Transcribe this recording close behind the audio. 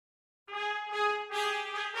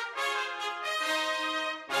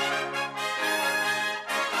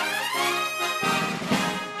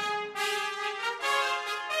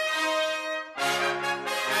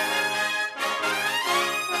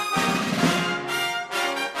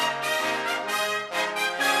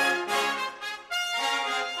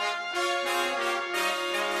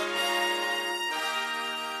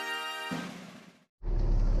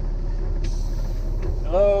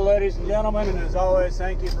ladies and gentlemen, and as always,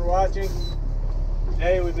 thank you for watching.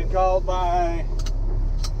 Today we've been called by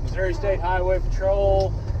Missouri State Highway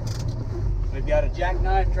Patrol. We've got a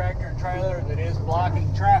jackknife tractor and trailer that is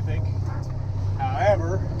blocking traffic.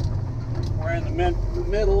 However, we're in the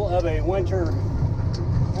middle of a winter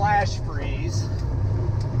flash freeze.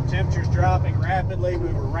 Temperatures dropping rapidly.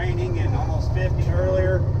 We were raining and almost 50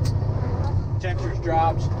 earlier. Temperatures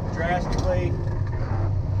dropped drastically,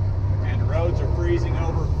 and the roads are freezing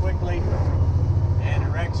over quickly, and the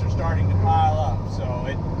wrecks are starting to pile up. So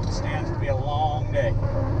it stands to be a long day.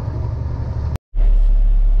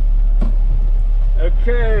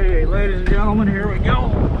 Okay, ladies and gentlemen, here we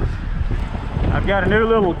go. I've got a new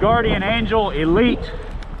little Guardian Angel Elite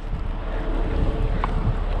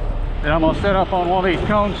that I'm gonna set up on one of these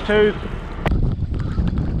cones too.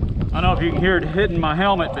 I don't know if you can hear it hitting my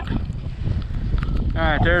helmet, but all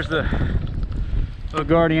right, there's the little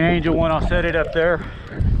Guardian Angel one. I'll set it up there.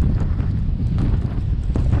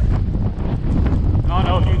 I don't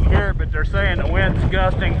know if you can hear it, but they're saying the wind's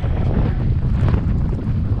gusting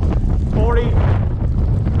 40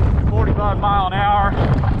 to 45 mile an hour,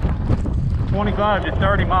 25 to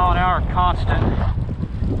 30 mile an hour constant.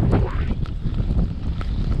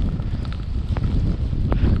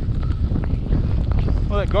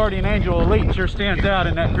 Well, that Guardian Angel Elite sure stands out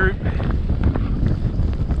in that group.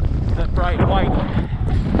 That bright white.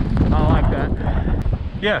 I like that.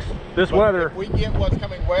 Yes, this weather. If we get what's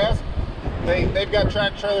coming west, they've got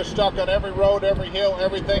tractor trailers stuck on every road, every hill,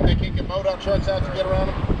 everything. They can't get mowed out trucks out to get around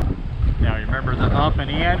them. Now you remember the up and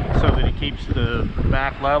in so that it keeps the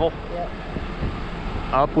back level. Yep.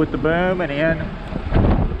 Up with the boom and in.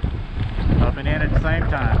 Up and in at the same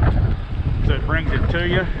time. So it brings it to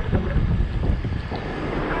you.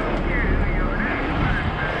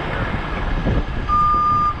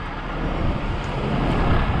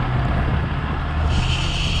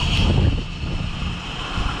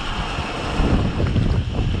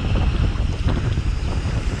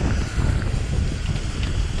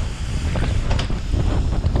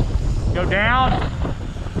 Go down,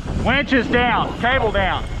 winches down, cable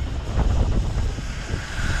down.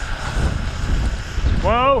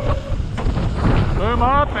 Whoa, boom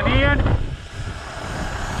up and in.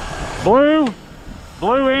 Blue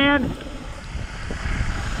in.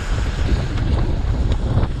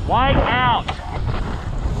 White out.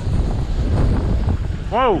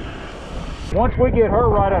 Whoa. Once we get her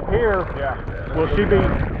right up here, Yeah.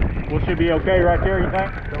 will she be okay right there, you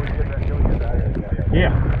think?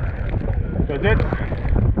 Yeah. Cause it's,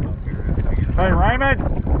 hey Raymond,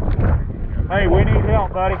 hey, we need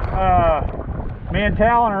help, buddy. Me and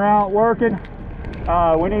Talon are out working.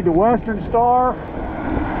 We need the Western Star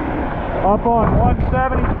up on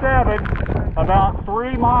 177, about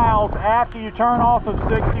 3 miles after you turn off of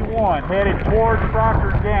 61, headed towards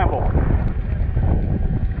Procter & Gamble.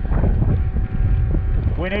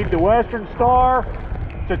 We need the Western Star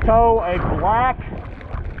to tow a black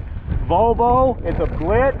Volvo. It's a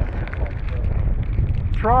Blitz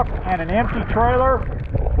truck and an empty trailer.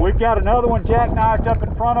 We've got another one jackknifed up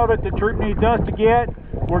in front of it that Troop needs us to get.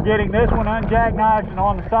 We're getting this one unjackknifed and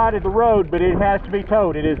on the side of the road, but it has to be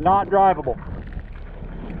towed. It is not drivable.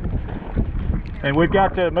 And we've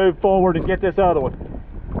got to move forward and get this other one.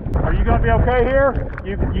 Are you going to be okay here?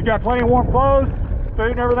 You got plenty of warm clothes,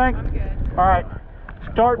 food and everything? I'm good. All right.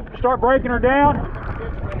 Start breaking her down.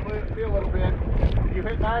 See a little bit. You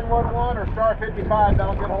hit 911 or star 55,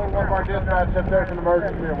 that'll get a hold of one of our dispatch if there's an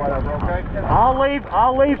emergency or whatever, okay?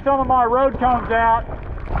 I'll leave some of my road cones out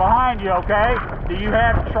behind you, okay? Do you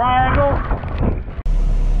have triangles?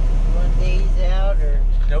 Want these out or?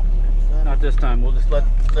 Nope, not this time. We'll just let,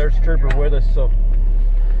 there's a trooper with us, so.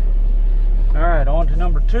 All right, on to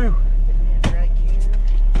number 2. Right here.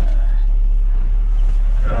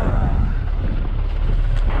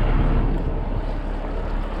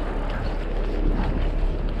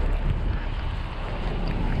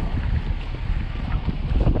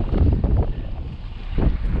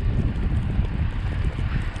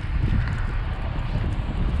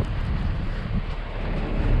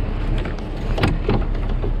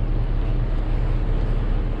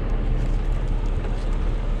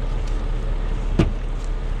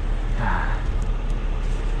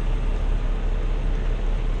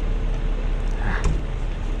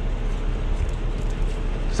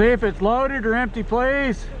 See if it's loaded or empty,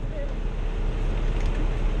 please.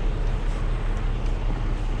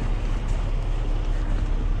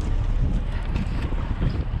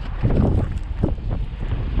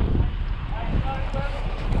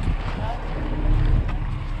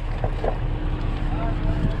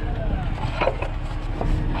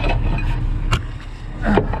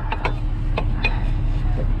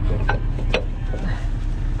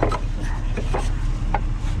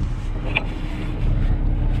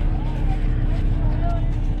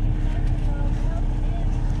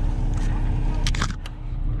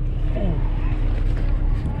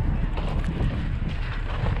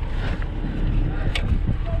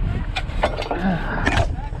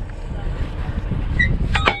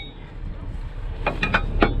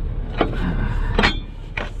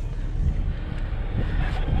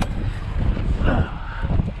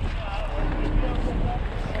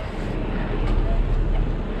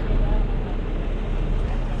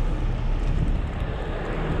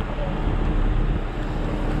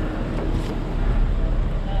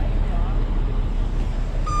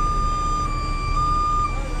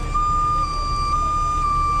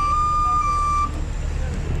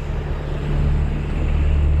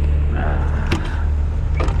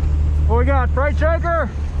 freight shaker?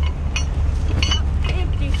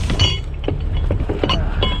 Empty.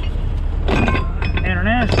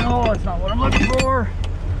 International, that's not what I'm looking for.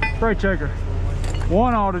 Freight shaker.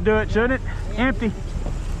 One ought to do it, shouldn't it? Empty.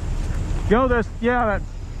 Go this, yeah, that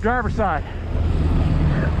driver's side.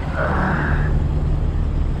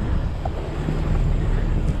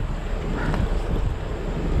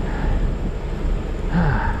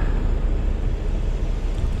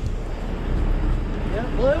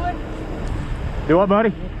 Blue one? Do what, buddy?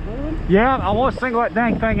 Blue one? Yeah, I want to single that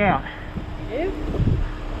dang thing out. You do?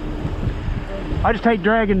 I just hate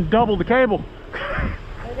dragging double the cable.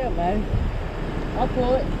 It don't matter. I'll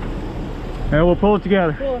pull it. Yeah, we'll pull it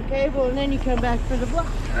together. Pull a cable and then you come back for the block.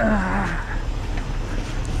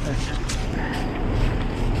 Let's just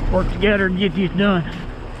work together and get these done.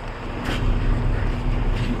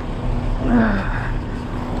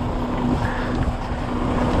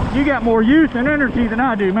 You got more youth and energy than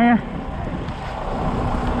I do, man.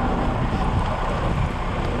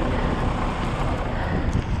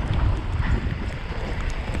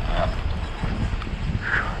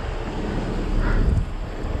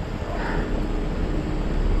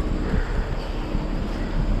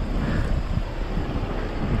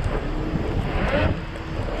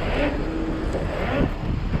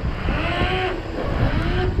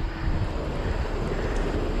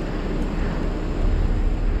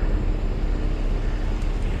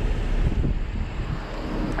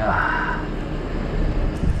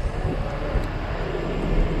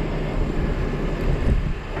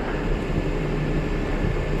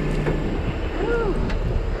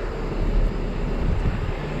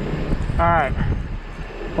 All right,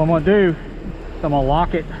 what I'm gonna do is I'm gonna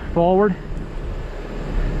lock it forward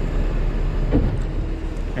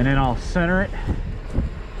and then I'll center it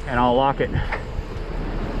and I'll lock it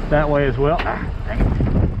that way as well. Ah, dang it.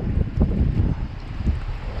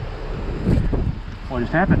 What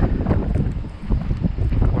just happened?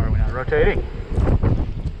 Why are we not rotating?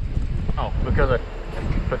 Oh, because I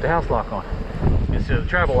put the house lock on instead of the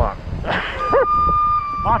travel lock.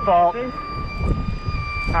 My fault.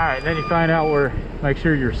 All right, then you find out where, make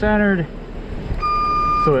sure you're centered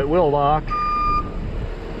so it will lock.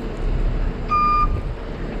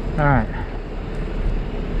 All right,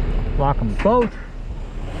 lock them both.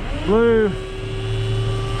 Blue.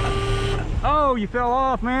 Oh, you fell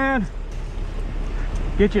off, man.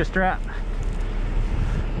 Get you a strap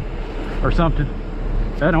or something.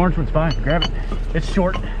 That orange one's fine, grab it. It's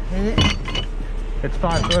short. Is it? It's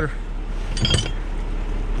 5-footer.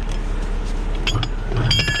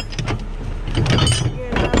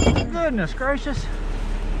 Goodness gracious.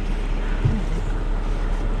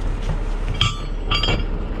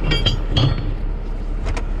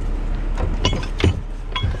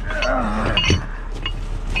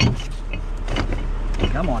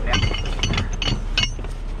 Come on now.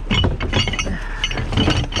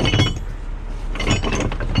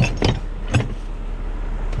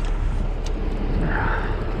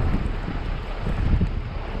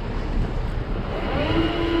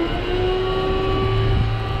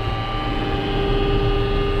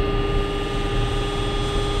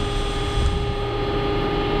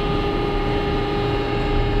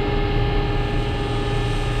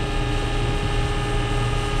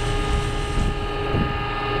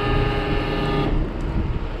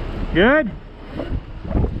 Good?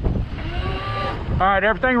 All right,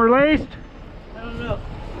 everything released? I don't know.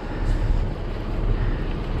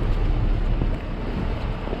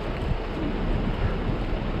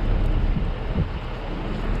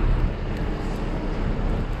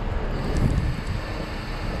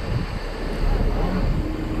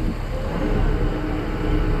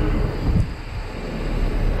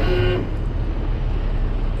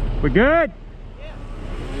 We good?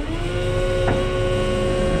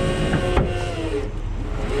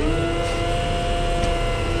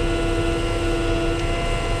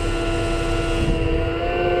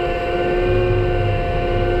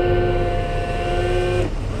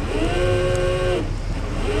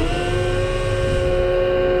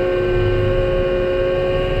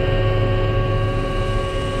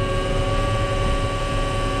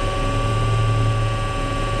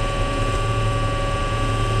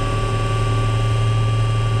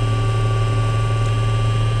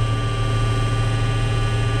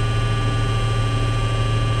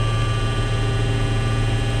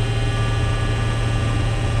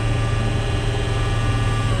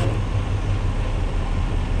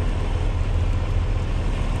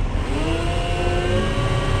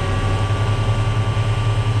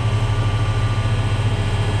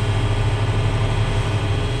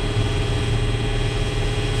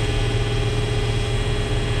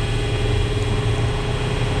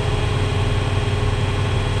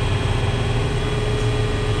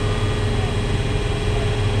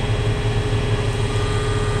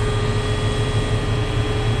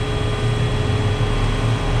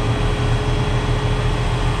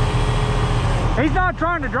 He's not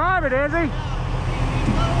trying to drive it, is he?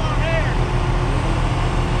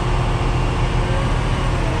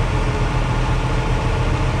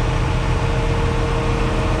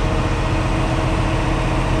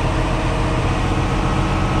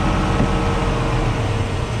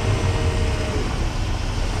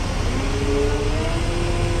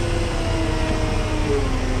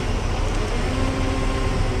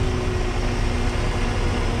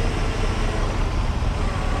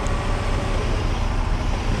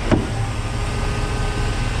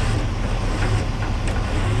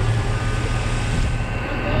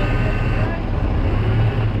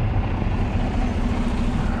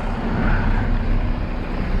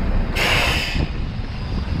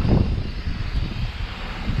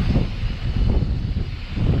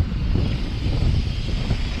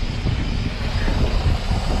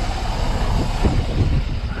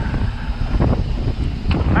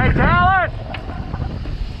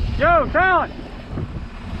 Yo, Talent!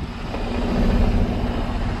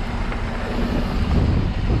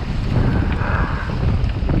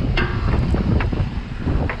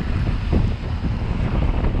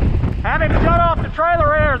 Have him shut off the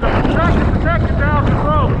trailer air. The tractor protection valve is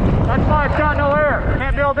broke. That's why it's got no air.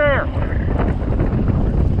 Can't build air.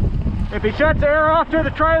 If he shuts the air off to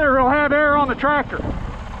the trailer, he'll have air on the tractor.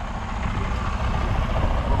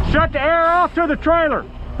 Shut the air off to the trailer.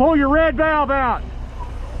 Pull your red valve out.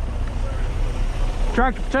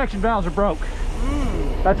 Tractor protection valves are broke.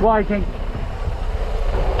 That's why he can't.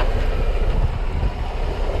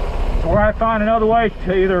 Or I find another way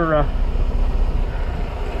to either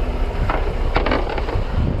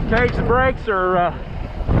cage the brakes or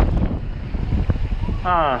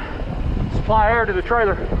supply air to the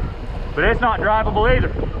trailer. But it's not drivable either.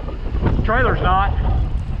 The trailer's not.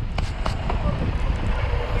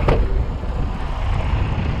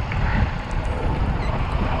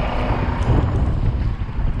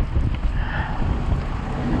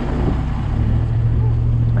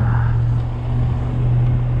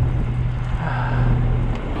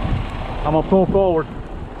 I'm gonna pull forward.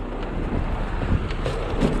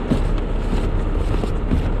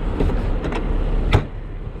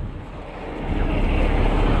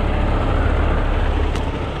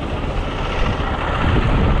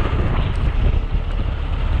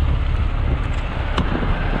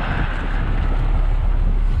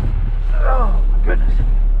 Oh my goodness.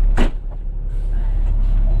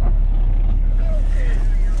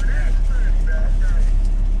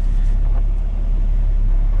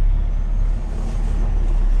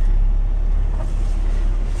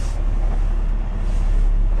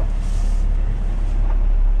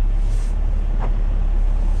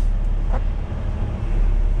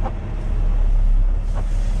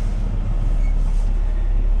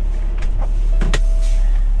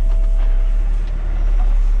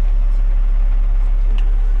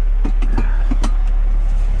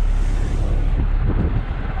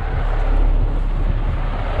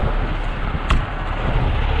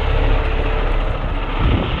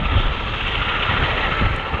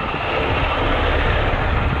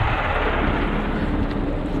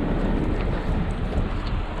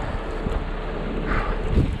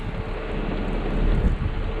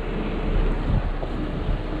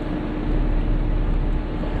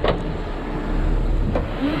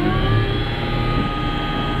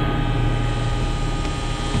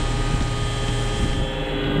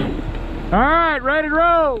 All right, ready to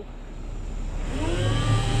roll.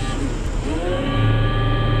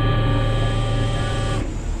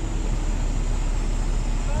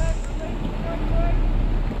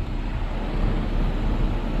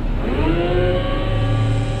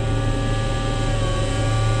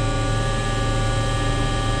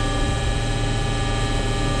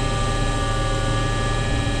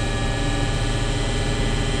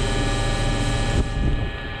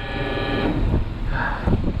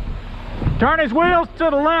 Turn his wheels to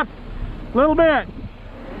the left a little bit.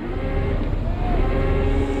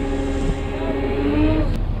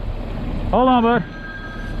 Hold on, bud.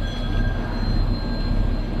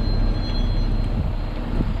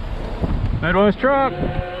 Midwest truck.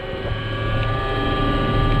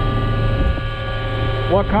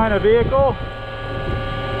 What kind of vehicle?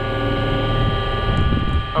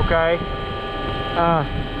 Okay.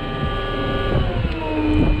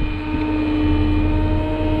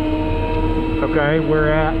 Okay,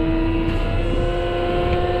 we're at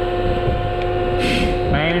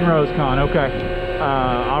Maine and Rosecon. Okay,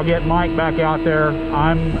 I'll get Mike back out there.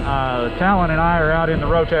 Talon and I are out in the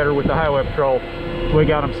rotator with the highway patrol. We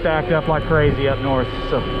got them stacked up like crazy up north.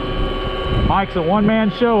 So Mike's a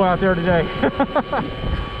one-man show out there today.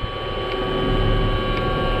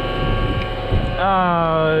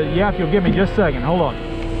 Yeah, if you'll give me just a second. Hold on.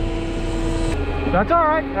 That's all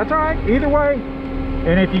right. That's all right. Either way.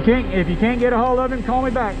 And if you can't get a hold of him, call me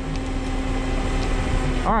back.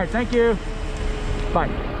 All right. Thank you. Bye.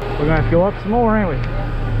 We're gonna have to go up some more, ain't we?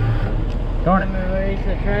 Darn it. Release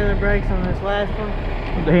the trailer brakes on this last one.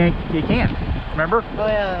 You can't. Remember? Oh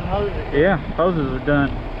yeah, them hoses. Yeah, hoses are done.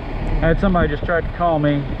 I had somebody just tried to call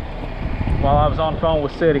me while I was on the phone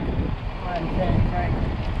with City.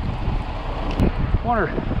 Wonder,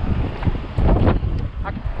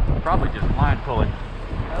 I could probably just line pull him.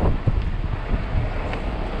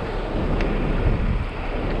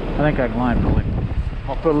 I think I can line pull him.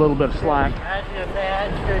 I'll put a little bit of slack. I was gonna say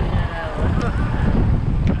I'd straighten it out.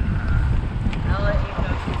 I'll let you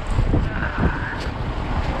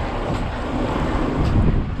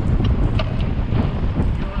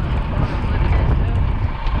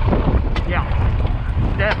go. Yeah,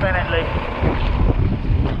 definitely.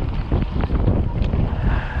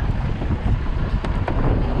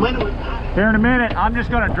 Here in a minute, I'm just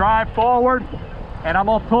going to drive forward and I'm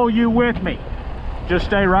going to pull you with me. Just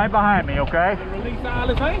stay right behind me, okay? Release all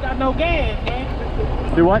this. I ain't got no gas,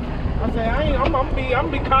 man. Do what? I say I'm gonna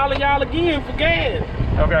be calling y'all again for gas.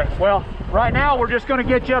 Okay. Well, right now we're just going to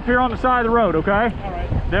get you up here on the side of the road, okay? All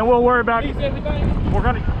right. Then we'll worry about Release everything. We're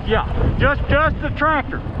going to, yeah, just the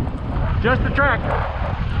tractor. Just the tractor.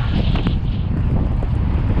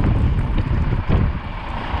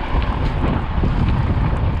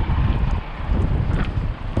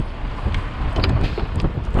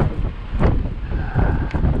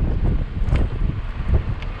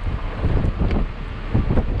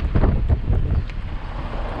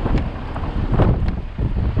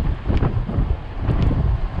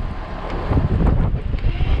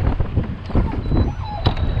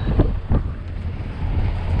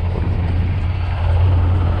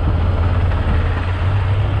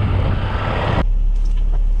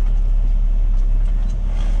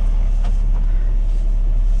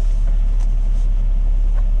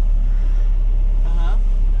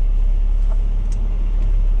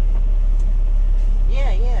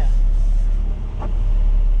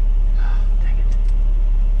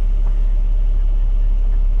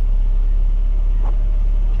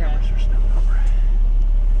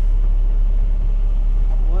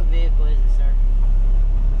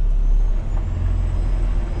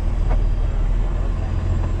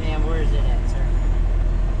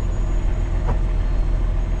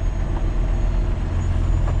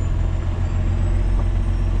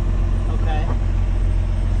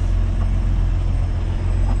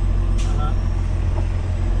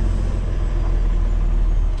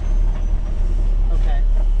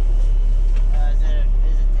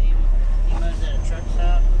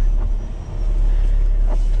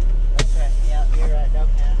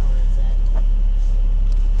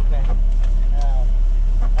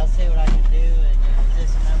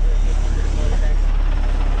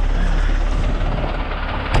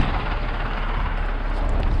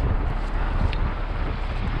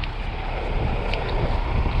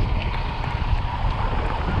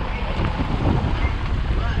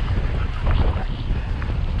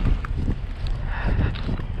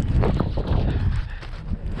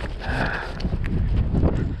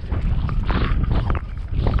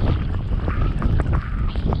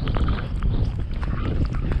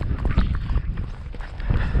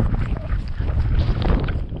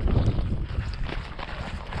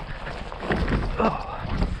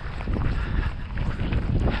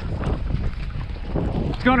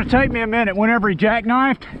 It's going to take me a minute. Whenever he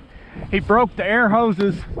jackknifed, he broke the air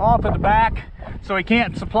hoses off at the back, so he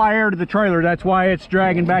can't supply air to the trailer. That's why it's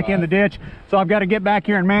dragging back in the ditch. So I've got to get back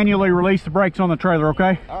here and manually release the brakes on the trailer,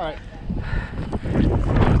 okay? All right.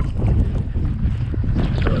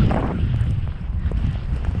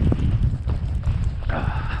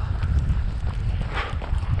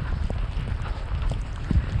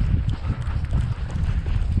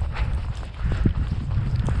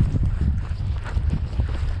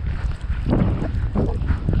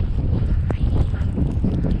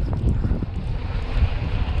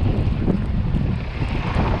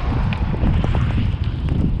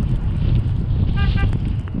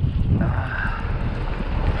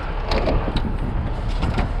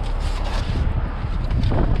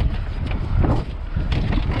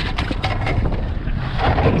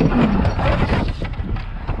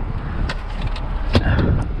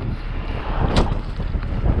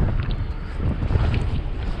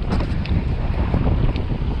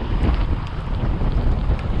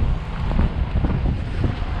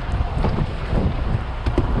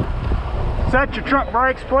 Set your truck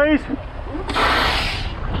brakes, please.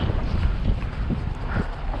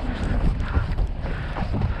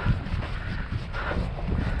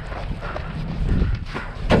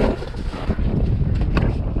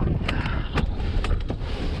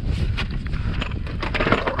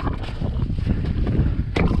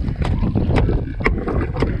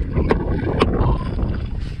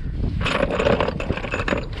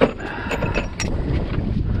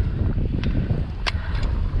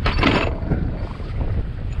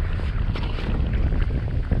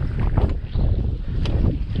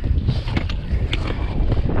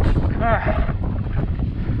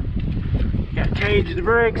 cage the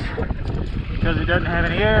brakes because it doesn't have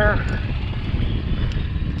any air.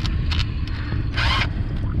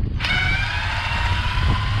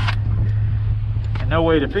 And no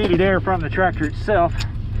way to feed it air from the tractor itself.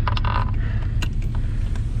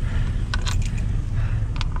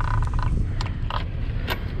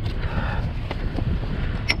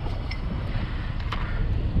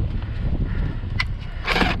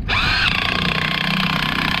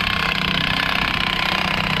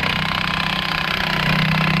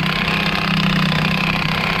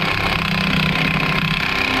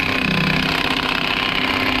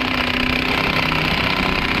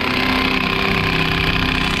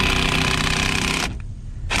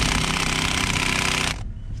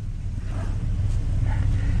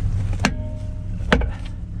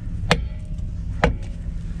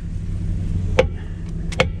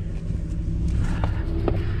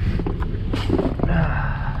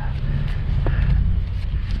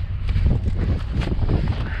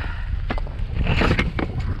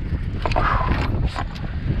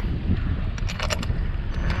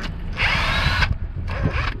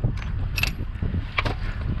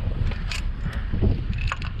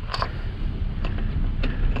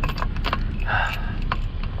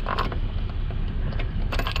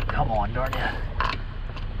 Come on, darn ya.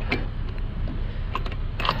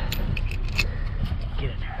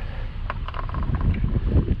 Get in there.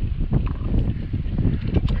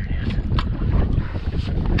 There it is.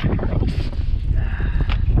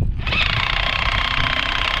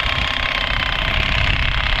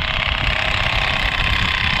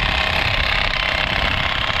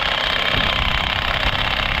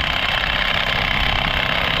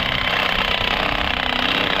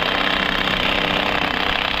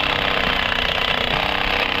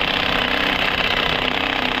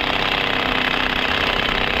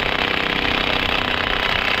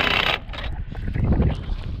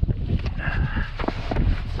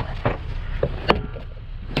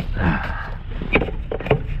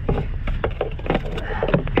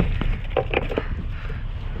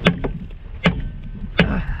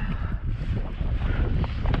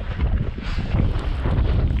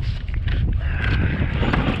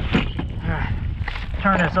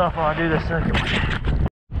 Turn this off while I do this second one.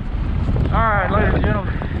 All right, ladies and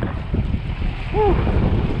gentlemen. Woo.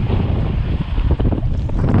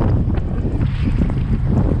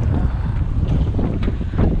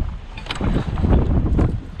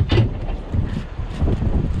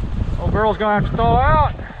 Old girl's gonna have to thaw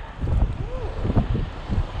out.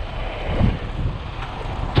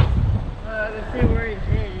 Let's see where he's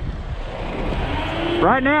headed.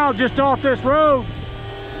 Right now, just off this road,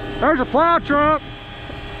 there's a plow truck.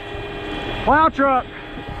 Plow truck.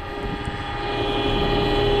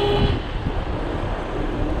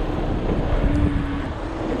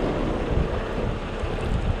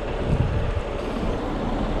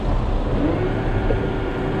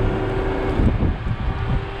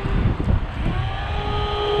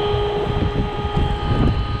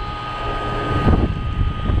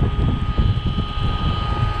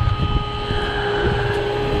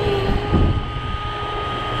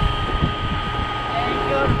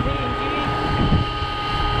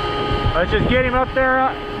 Let's just get him up there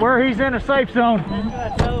where he's in a safe zone. That's what I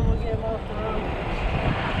told him, we'll get him off the road.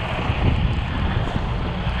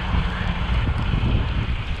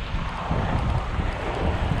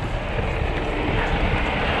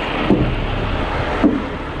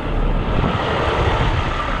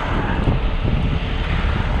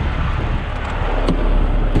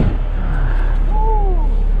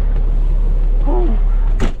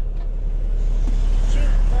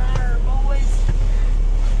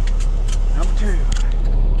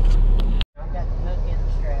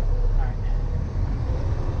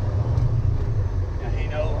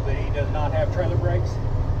 Trailer brakes?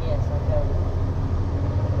 Yes, I told him.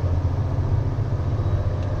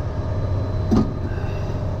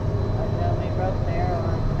 I told him he broke there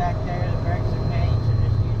or back there, the brakes are changed, so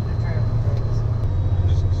just use the trailer brakes. I'm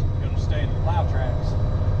just going to stay in the plow tracks.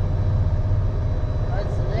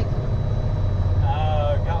 What's the next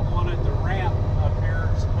one? Got one at the ramp up here,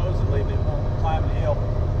 supposedly, that won't climb the hill.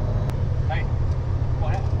 Hey,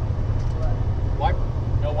 what happened? What? Wiper,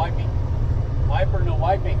 no wiping. Wiper, no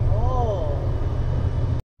wiping. Oh.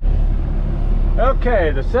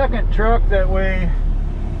 Okay, the second truck that we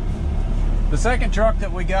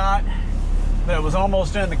got that was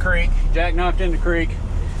almost in the creek, jackknifed in the creek,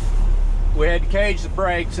 we had to cage the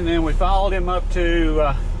brakes, and then we followed him up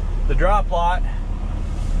to the drop lot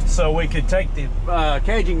so we could take the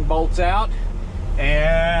caging bolts out.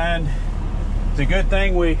 And it's a good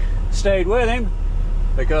thing we stayed with him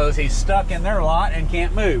because he's stuck in their lot and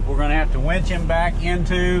can't move. We're going to have to winch him back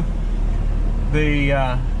into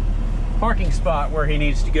the parking spot where he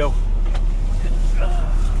needs to go.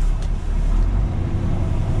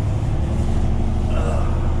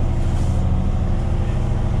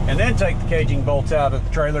 And then take the caging bolts out of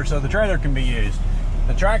the trailer so the trailer can be used.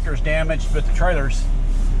 The tractor's damaged, but the trailer's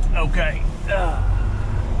okay.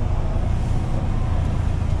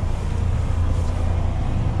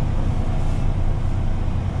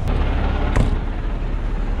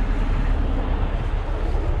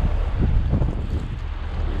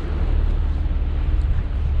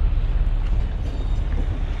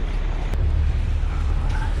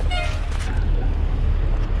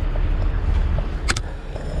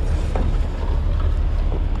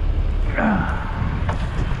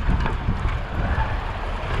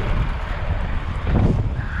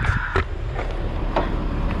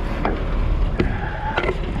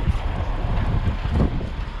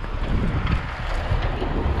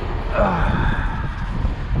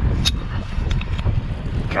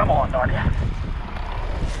 Come on, Narnia.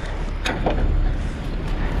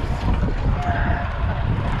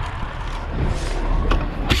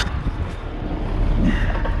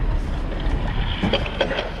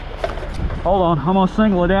 Hold on, I'm gonna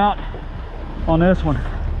single it out on this one.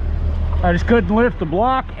 I just couldn't lift the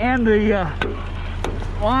block and the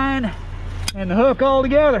line and the hook all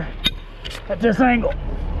together at this angle.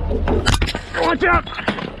 Watch out!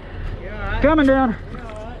 Right. Coming down.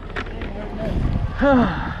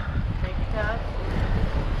 Take your time.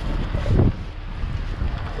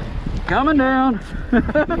 Coming down.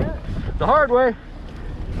 The hard way,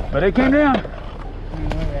 but it came down.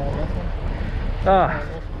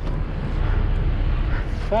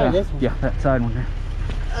 This one. Yeah, that side one there.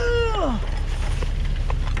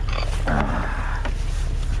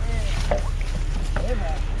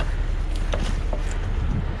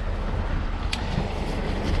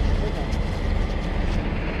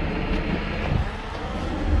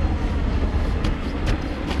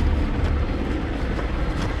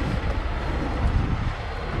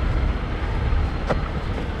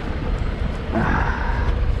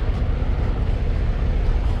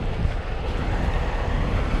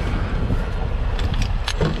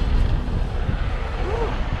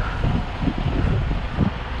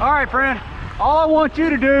 All right, friend, all I want you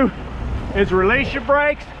to do is release your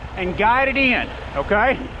brakes and guide it in,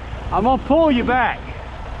 okay? I'm gonna pull you back.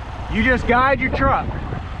 You just guide your truck.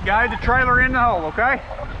 Guide the trailer in the hole, okay?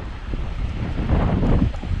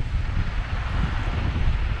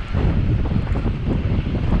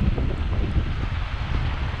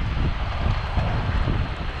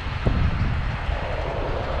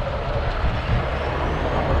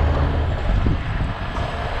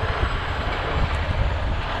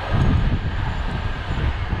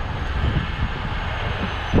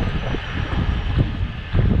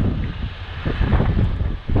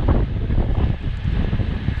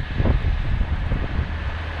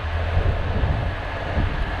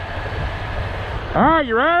 All right,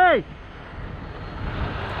 you ready?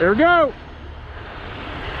 Here we go.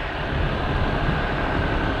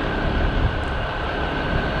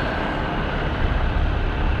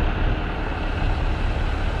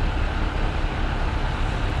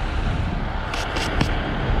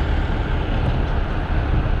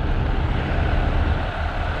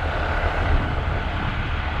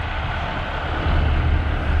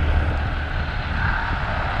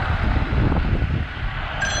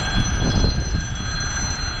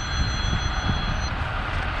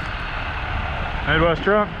 Midwest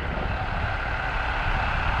truck.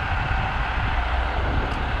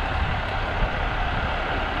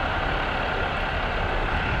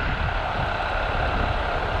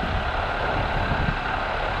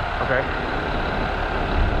 Okay.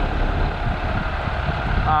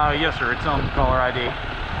 Yes, sir. It's on caller ID.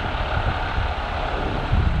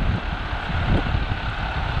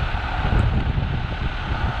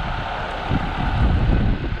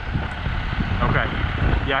 Okay.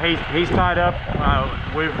 Yeah, he's tied up.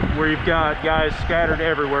 We've got guys scattered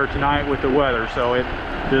everywhere tonight with the weather, so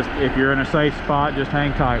if you're in a safe spot, just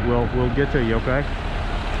hang tight. We'll get to you. Okay.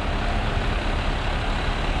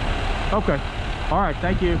 Okay. All right.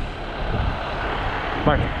 Thank you.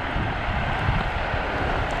 Bye.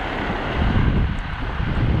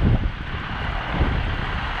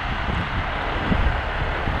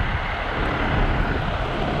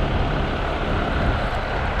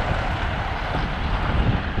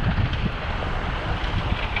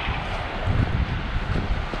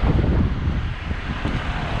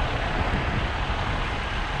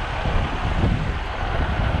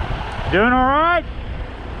 Doing all right?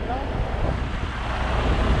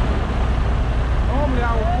 Normally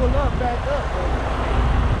I would pull up, back up.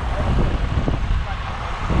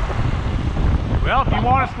 Well, if you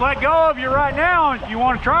want us to let go of you right now, if you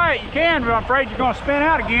want to try it, you can, but I'm afraid you're going to spin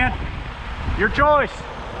out again. Your choice.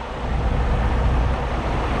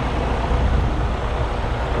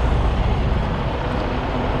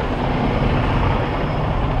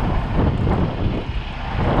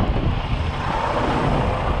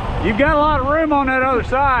 You've got a lot of room on that other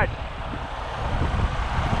side.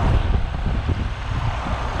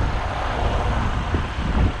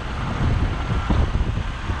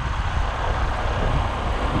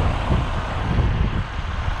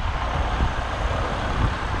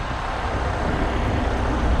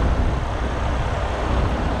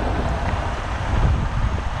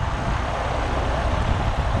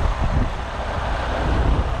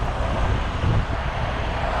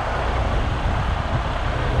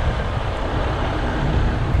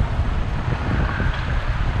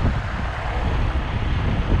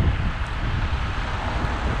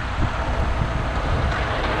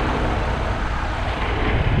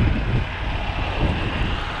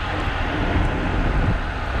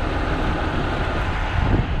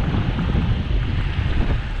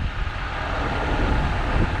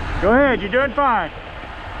 Go ahead, you're doing fine.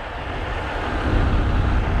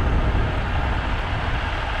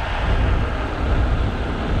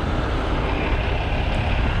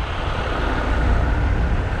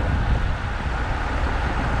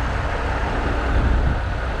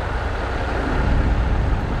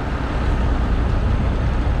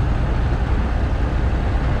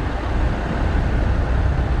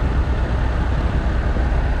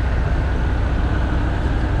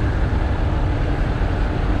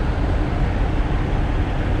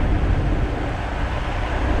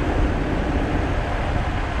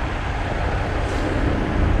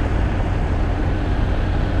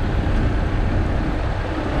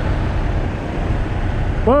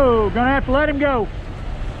 Whoa, gonna have to let him go.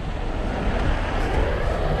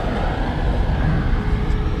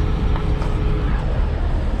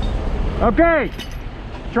 Okay,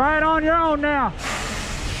 try it on your own now.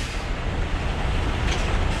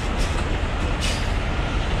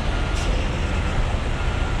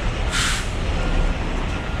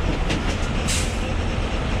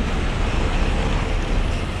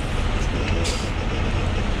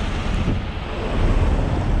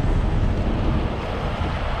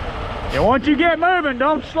 And once you get moving,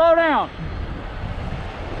 don't slow down.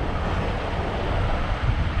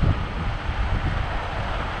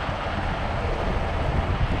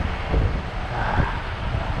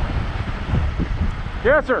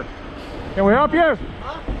 Yes, sir. Can we help you?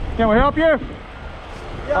 Huh? Can we help you?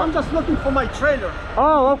 Yeah, I'm just looking for my trailer.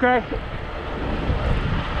 Oh, okay.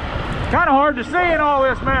 Kind of hard to see in all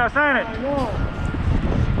this mess, ain't it? I know.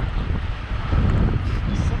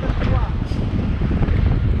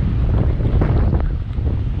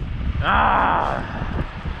 Ah.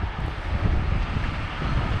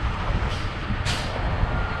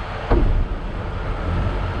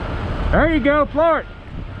 There you go, floor it.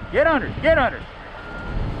 Get under it, get under it.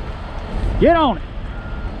 Get on it.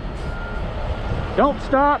 Don't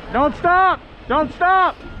stop, don't stop, don't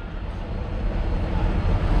stop.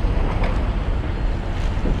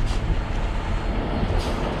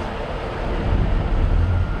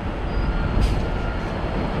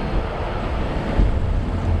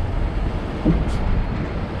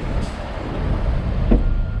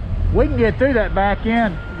 We can get through that back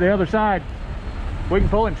end, the other side. We can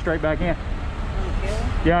pull him straight back in. Okay.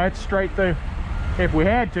 Yeah, it's straight through. If we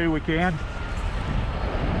had to, we can.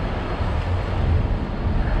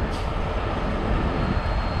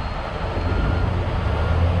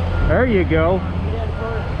 There you go.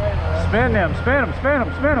 Spin them, spin them, spin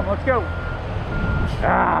them, spin them. Let's go.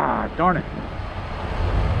 Ah, darn it.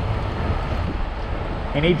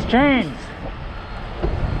 He needs chains.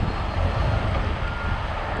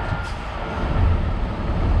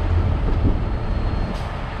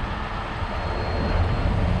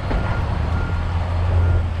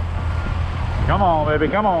 Come on, baby,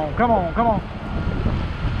 come on, come on, come on.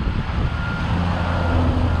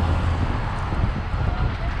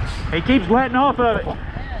 He keeps letting off of it.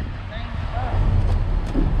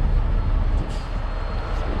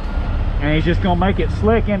 And he's just gonna make it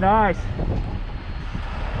slick into ice.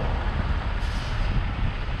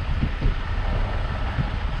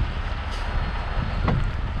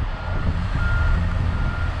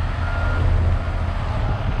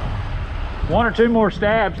 One or two more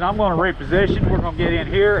stabs and I'm going to reposition. We're going to get in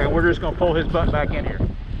here and we're just going to pull his butt back in here. Go,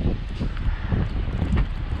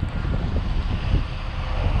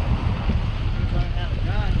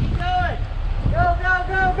 go,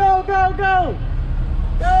 go, go, go, go!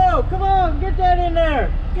 Go! Come on, get that in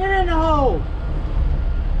there! Get in the hole!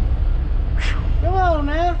 Come on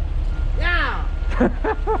now! Yeah!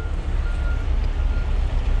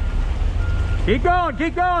 Keep going,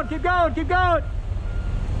 keep going, keep going, keep going.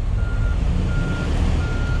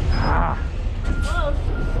 Ah.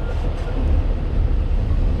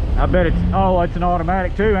 I bet it's, oh, it's an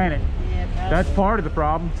automatic too, ain't it? Yeah, That's part of the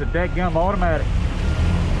problem. It's a dadgum automatic.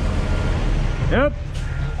 Yep.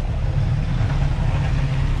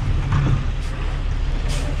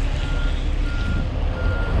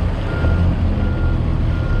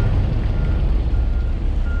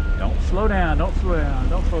 Don't slow down, don't slow down,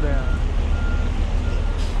 don't slow down.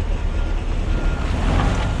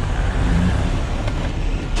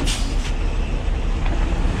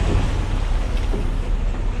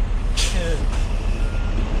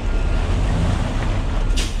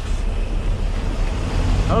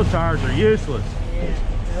 Those tires are useless. Yeah,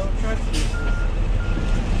 the whole truck's useless.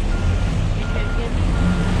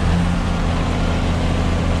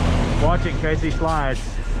 Watch it in case he slides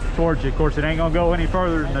towards you. Of course, it ain't gonna go any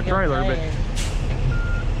further than the trailer, but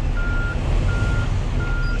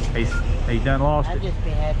he's done lost I'd it. just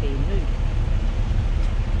be happy he moved.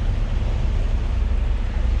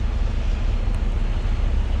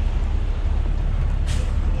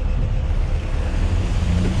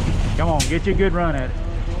 Come on, get you a good run at it.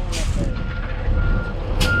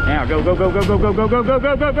 Now go, go, go, go, go, go, go, go, go,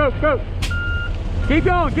 go, go, go, go. Keep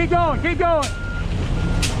going, keep going, keep going.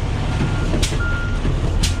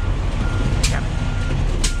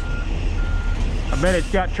 I bet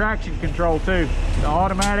it's got traction control too. The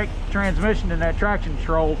automatic transmission and that traction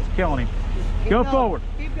control is killing him. Go forward.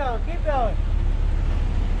 Keep going, keep going.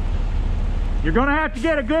 You're gonna have to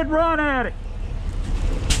get a good run at it.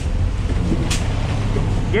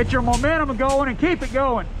 Get your momentum going and keep it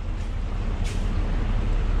going.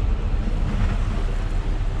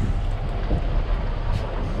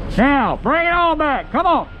 Now, bring it on back. Come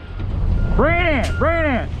on. Bring it in. Bring it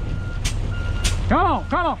in. Come on,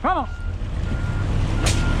 come on, come on.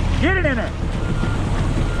 Get it in there.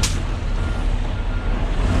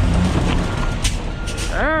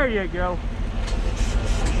 There you go.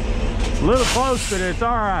 A little close, but it's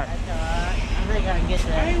all right. That's all right. I think I can get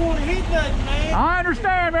that. I ain't want to hit nothing, man. I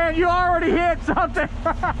understand, man. You already hit something.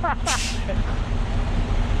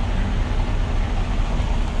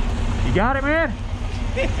 You got it, man?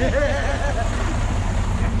 I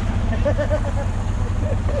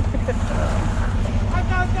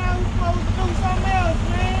thought y'all was supposed to do something else,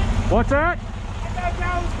 man. What's that? I thought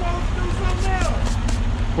y'all was supposed to do something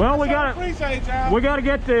else. Well, we I got appreciate y'all. we got to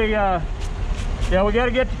get the we got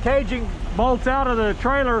to get the caging bolts out of the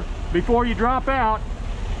trailer before you drop out,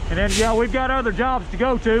 and then we've got other jobs to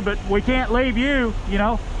go to, but we can't leave you, you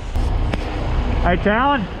know. Hey,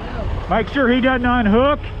 Talon, make sure he doesn't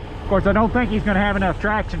unhook. Of course, I don't think he's going to have enough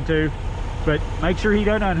traction to, but make sure he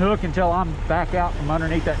doesn't unhook until I'm back out from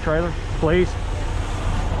underneath that trailer, please.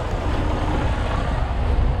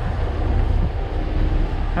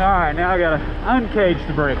 All right, now I got to uncage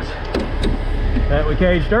the brakes that we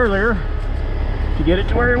caged earlier to get it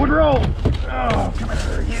to where it would roll. Oh, come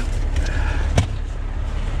here, you.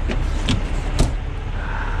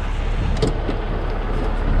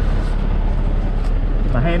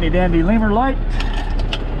 My handy dandy lemur light.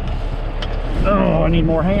 Oh, I need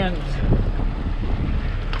more hands.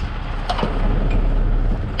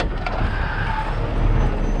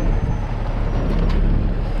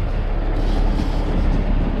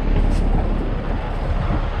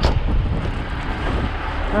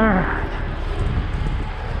 All right.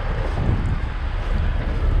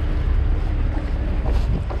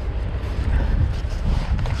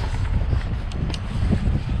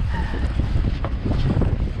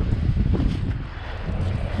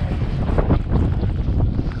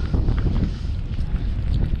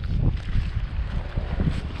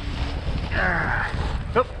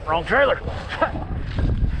 Oh, wrong trailer.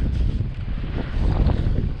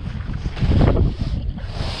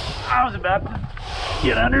 I was about to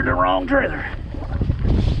get under the wrong trailer.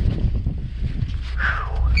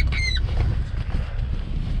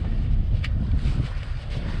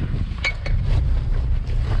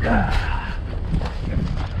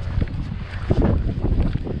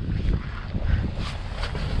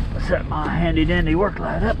 Set my handy dandy work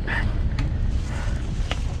light up.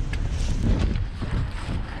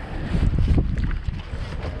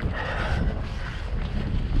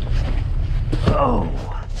 Oh.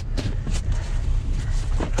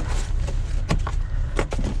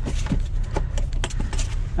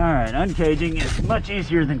 All right, uncaging is much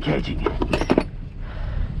easier than caging.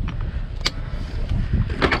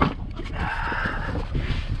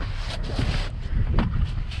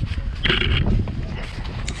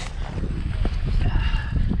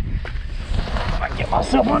 I get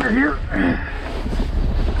myself under here.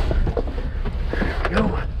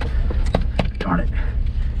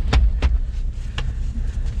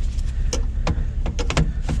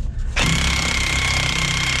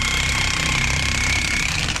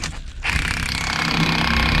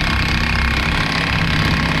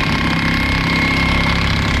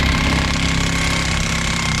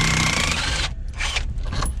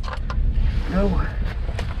 go.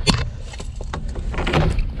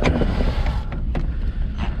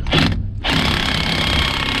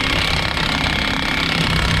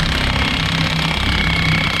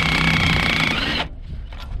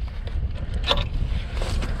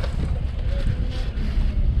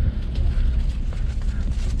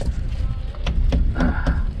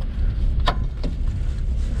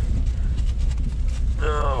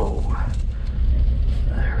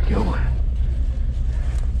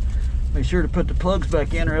 Make sure to put the plugs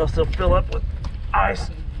back in or else they'll fill up with ice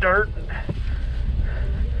and dirt and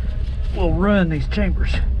will ruin these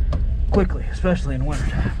chambers quickly, especially in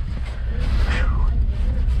wintertime.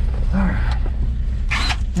 Alright.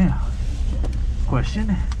 Now,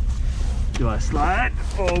 question. Do I slide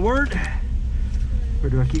forward or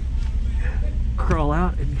do I keep crawl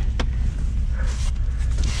out and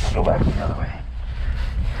go back the other way?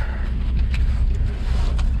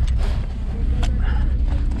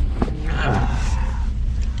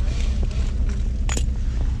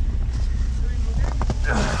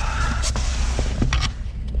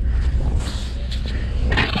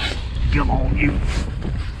 Come on, you.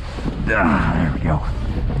 There we go.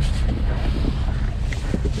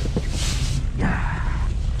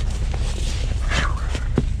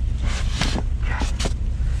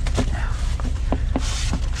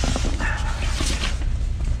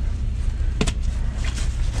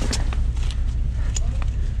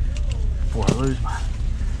 Before I lose my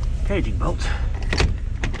caging bolts.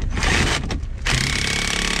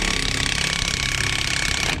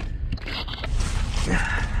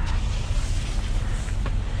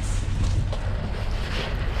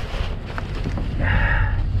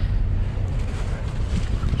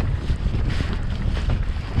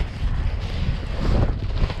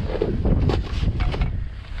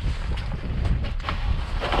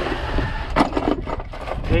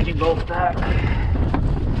 Caging bolts back.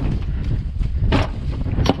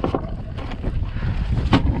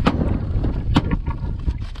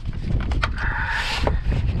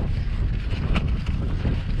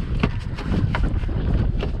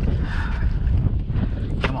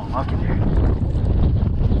 Come on, lock it there.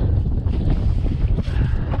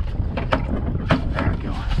 There we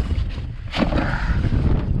go.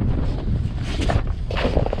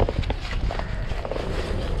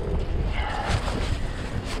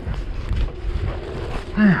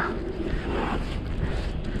 Now,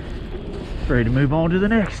 ready to move on to the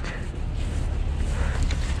next.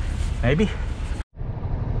 Maybe.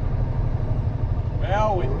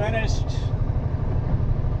 Well, we finished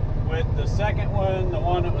with the second one, the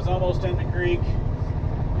one that was almost in the creek,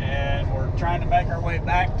 and we're trying to make our way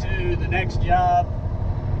back to the next job.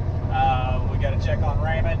 We got to check on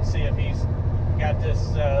Raymond, see if he's got this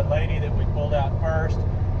lady that we pulled out first.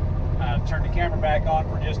 Turn the camera back on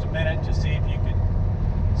for just a minute to see if you could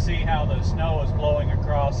see how the snow is blowing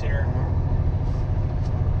across here.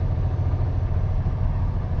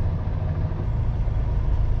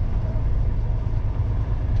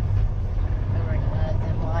 I recognize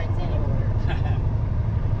them lights anywhere.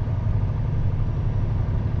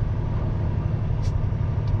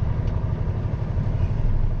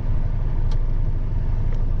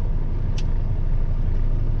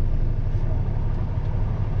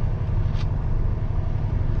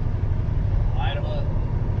 Light 'em up.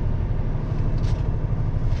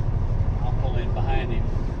 I'll pull in behind him.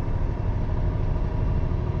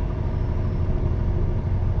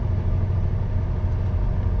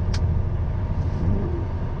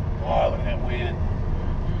 Boy, look at that wind.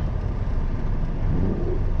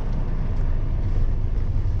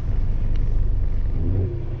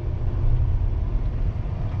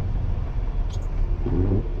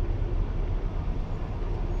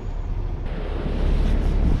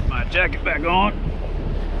 My jacket back on.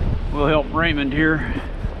 We'll help Raymond here.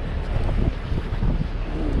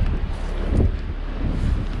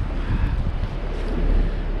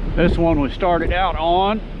 This one we started out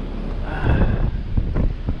on.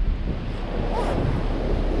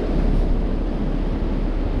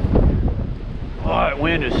 Oh, that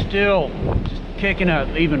wind is still just kicking up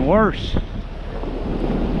even worse.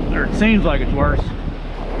 Or it seems like it's worse.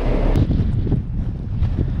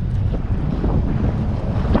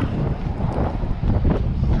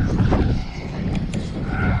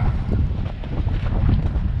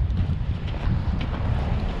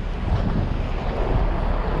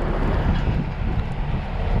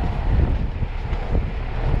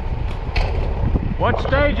 What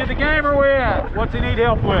stage of the game are we at? What's he need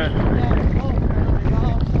help with?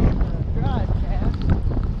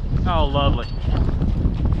 Oh, lovely.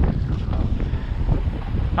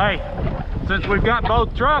 Hey, since we've got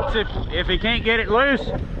both trucks, if he can't get it loose,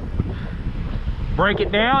 break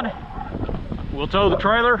it down. we'll tow the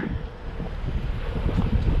trailer,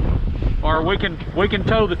 or we can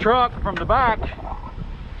tow the truck from the back.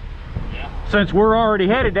 Yeah. Since we're already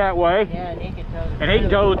headed that way. Yeah, and he can tow the And he can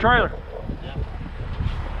tow the trailer. Yeah.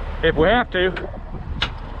 If we have to.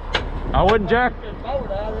 I wouldn't jack.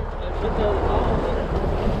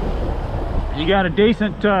 You got a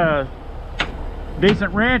decent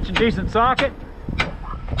decent wrench and decent socket?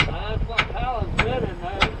 That's what Alan said in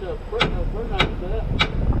there. It's a pretty nice set.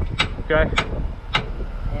 Okay.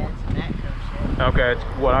 Yeah, it's an actual shit. Okay, it's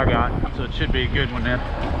what I got. So it should be a good one then.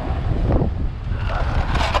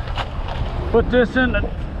 Put this in the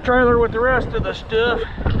trailer with the rest of the stuff.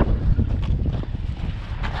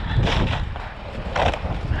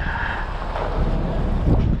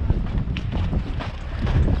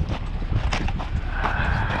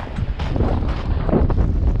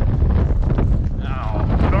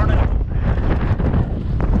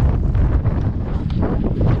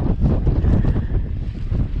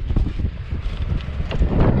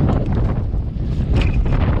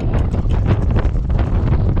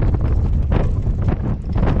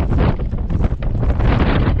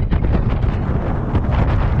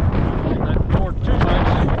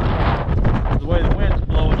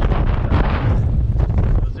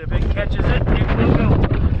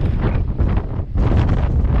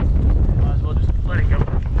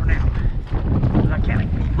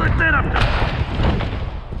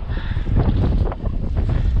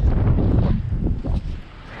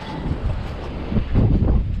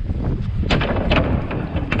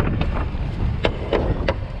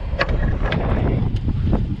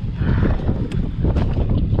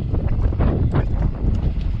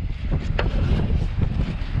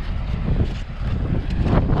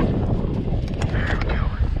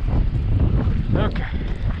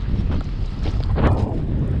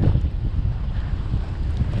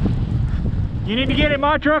 You need to get in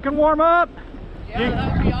my truck and warm up? Yeah,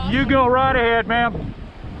 that'd be awesome. You go right ahead, ma'am.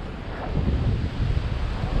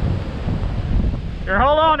 Here,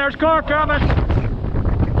 hold on, there's a car coming.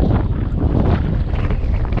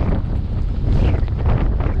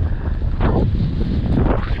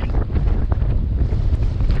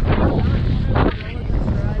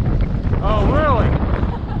 Oh, really?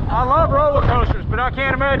 I love roller coasters, but I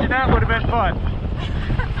can't imagine that would have been fun.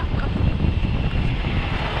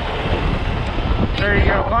 There you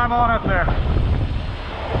go, climb on up there.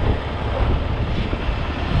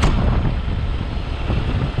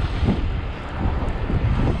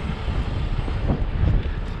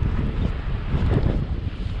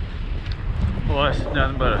 Well, that's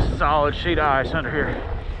nothing but a solid sheet of ice under here.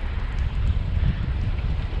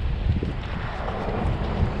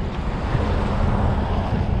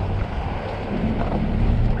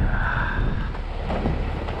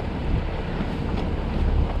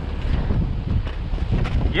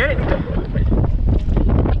 Get it.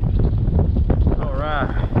 All right,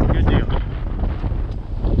 good deal.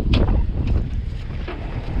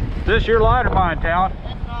 Is this your light or mine, Talon?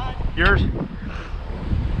 That's fine. Yours?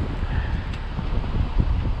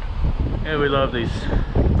 Yeah, we love these.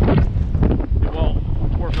 It won't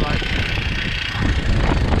work like.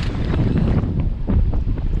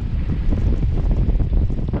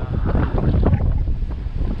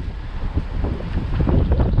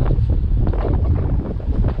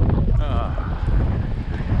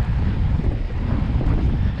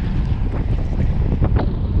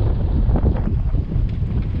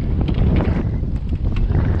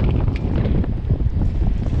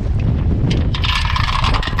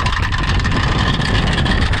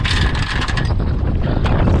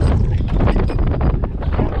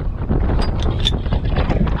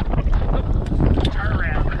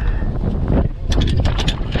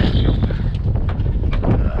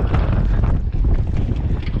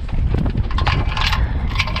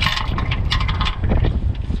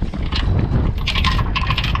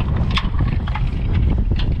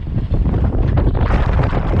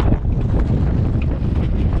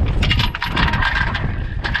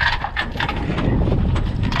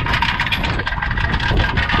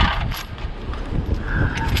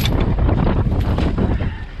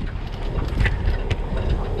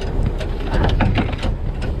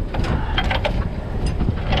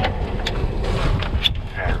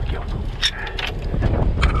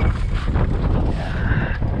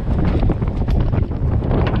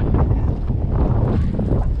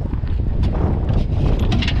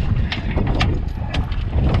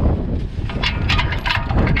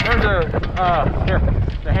 Here,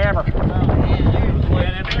 the hammer. Oh, yeah, there's one.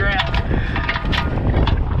 Laying in the ground.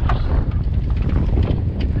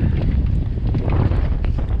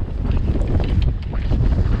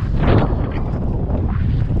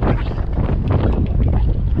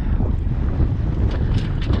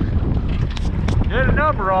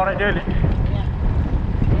 number on it, didn't it? Yeah.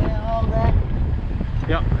 Yeah, all that.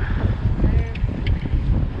 Yep.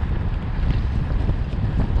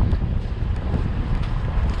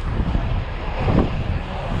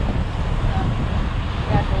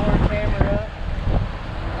 Got the work camera up.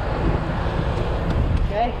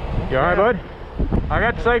 Okay. You all right, bud? I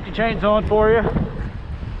got the safety chains on for you.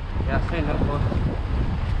 Yeah, I seen that one.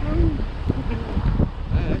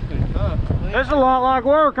 Man, that's been tough. This is a lot like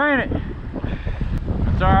work, ain't it?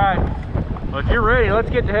 It's all right. Well, if you're ready,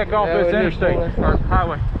 let's get the heck off this interstate or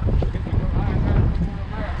highway.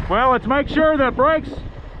 Well, let's make sure the brakes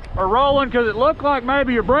are rolling, because it looked like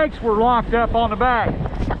maybe your brakes were locked up on the back. I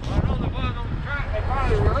know the ones on the track, they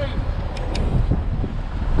finally released.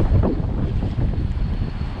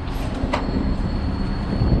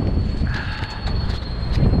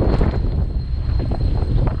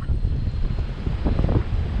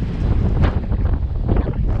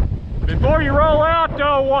 Before you roll out,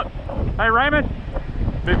 hey Raymond,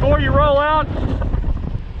 before you roll out,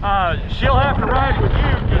 she'll have to ride with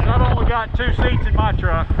you, because I've only got 2 seats in my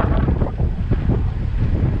truck.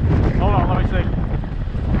 Hold on, let me see.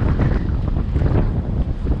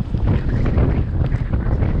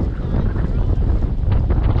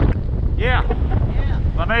 Yeah.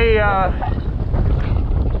 Let me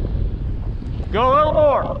go a little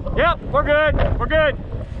more. Yep, we're good. We're good.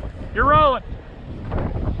 You're rolling.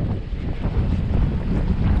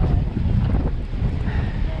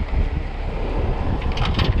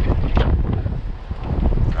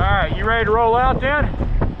 All right, you ready to roll out then?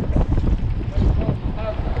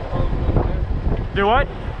 Do what?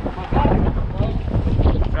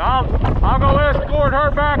 I'll go escort her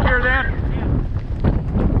back here then.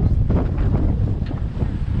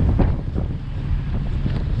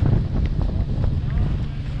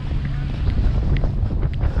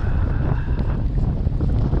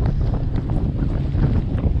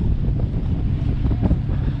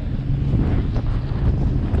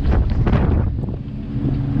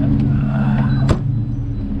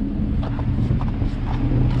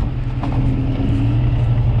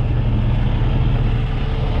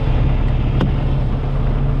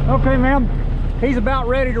 Okay, ma'am, he's about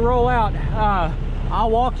ready to roll out.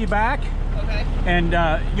 I'll walk you back. Okay. And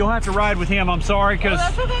you'll have to ride with him. I'm sorry, because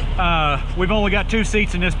that's okay. we've only got 2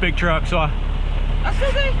 seats in this big truck, so That's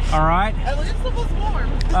okay. all right. At least it was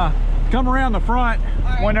warm. Come around the front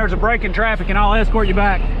right. when there's a break in traffic, and I'll escort you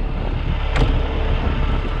back.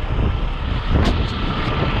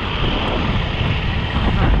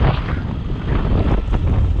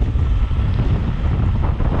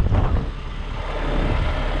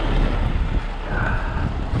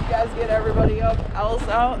 Get everybody else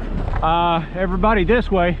out. Everybody this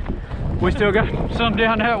way. We still got some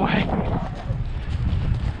down that way.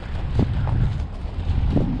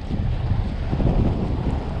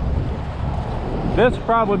 This will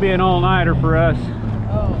probably be an all-nighter for us.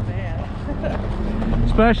 Oh man.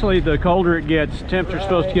 Especially the colder it gets. Temperature's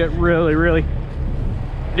supposed to get really, really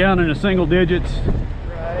down in the single digits.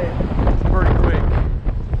 Right. Pretty quick.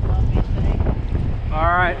 All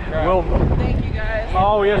right. Well, Thank you guys.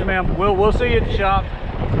 oh yes, ma'am. We'll see you at the shop.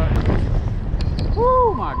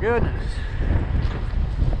 Woo, my goodness.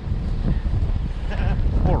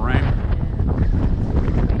 Poor Raymond.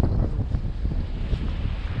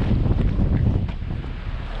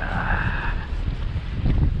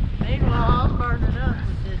 Meanwhile, I'm burning up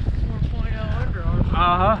with this 4.0 under on.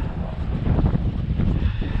 Uh-huh.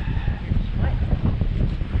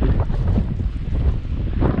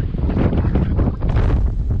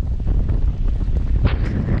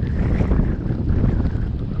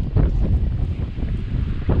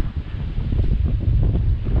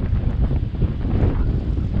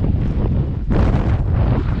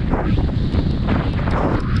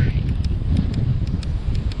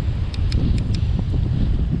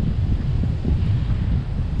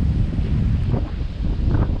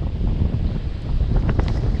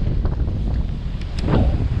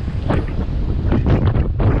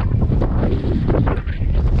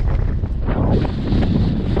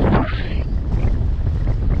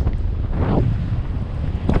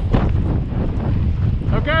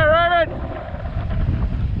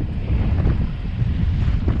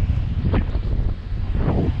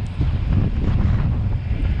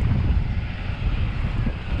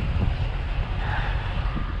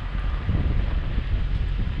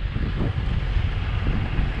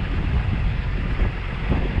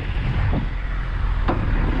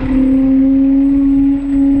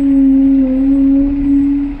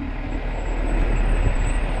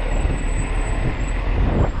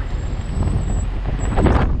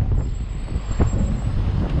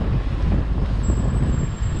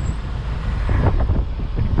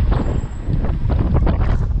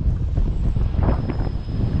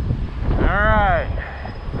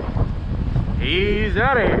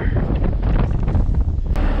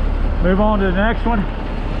 move on to the next one.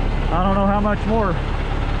 I don't know how much more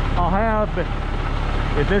I'll have, but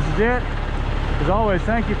if this is it, as always,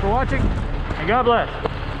 thank you for watching, and God bless.